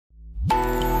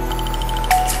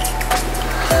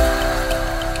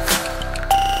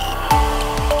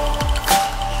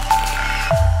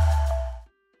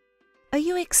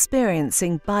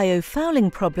experiencing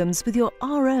biofouling problems with your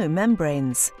RO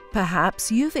membranes. Perhaps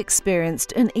you've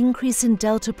experienced an increase in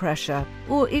delta pressure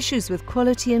or issues with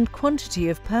quality and quantity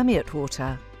of permeate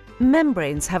water.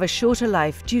 Membranes have a shorter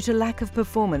life due to lack of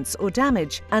performance or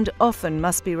damage and often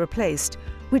must be replaced,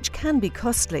 which can be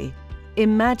costly.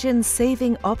 Imagine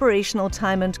saving operational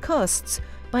time and costs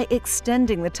by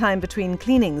extending the time between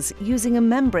cleanings using a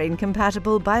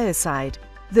membrane-compatible biocide.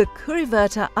 The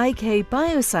Kuriverter IK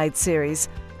Biocide series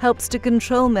helps to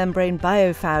control membrane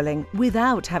biofouling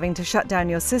without having to shut down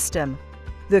your system.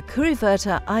 The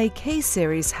Kuriverter IK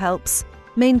series helps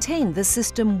maintain the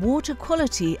system water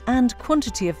quality and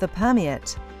quantity of the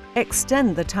permeate,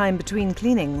 extend the time between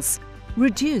cleanings,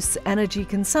 reduce energy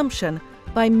consumption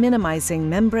by minimizing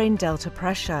membrane delta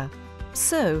pressure.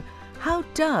 So, how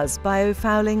does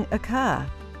biofouling occur?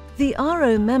 The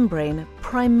RO membrane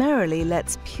primarily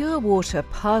lets pure water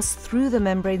pass through the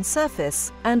membrane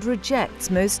surface and rejects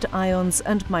most ions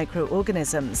and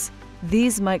microorganisms.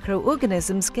 These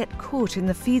microorganisms get caught in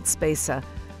the feed spacer,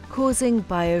 causing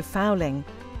biofouling,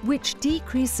 which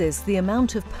decreases the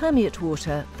amount of permeate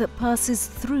water that passes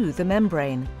through the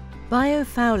membrane.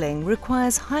 Biofouling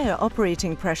requires higher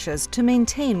operating pressures to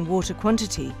maintain water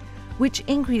quantity, which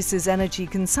increases energy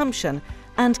consumption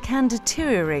and can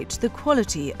deteriorate the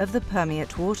quality of the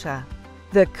permeate water.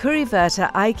 The Kuriverter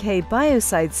IK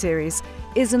Biocide series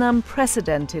is an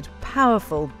unprecedented,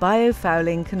 powerful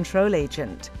biofouling control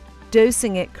agent.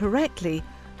 Dosing it correctly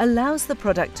allows the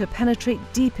product to penetrate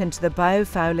deep into the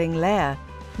biofouling layer,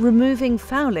 removing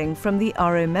fouling from the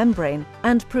RO membrane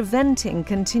and preventing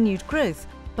continued growth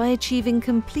by achieving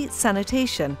complete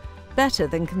sanitation, better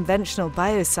than conventional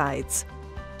biocides.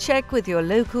 Check with your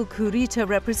local Kuriverter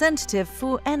representative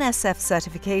for NSF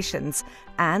certifications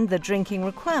and the drinking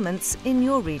requirements in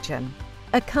your region.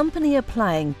 A company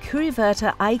applying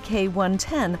Kuriverter IK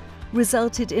 110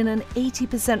 resulted in an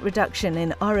 80% reduction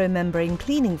in RO membrane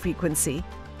cleaning frequency,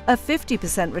 a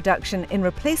 50% reduction in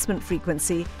replacement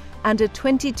frequency, and a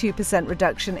 22%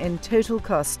 reduction in total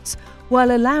costs,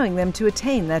 while allowing them to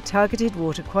attain their targeted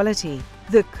water quality.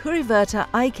 The Kuriverter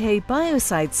IK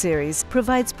Biocide series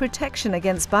provides protection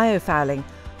against biofouling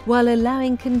while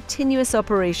allowing continuous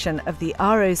operation of the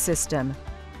RO system.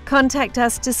 Contact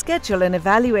us to schedule an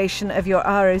evaluation of your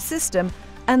RO system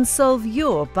and solve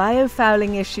your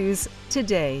biofouling issues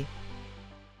today.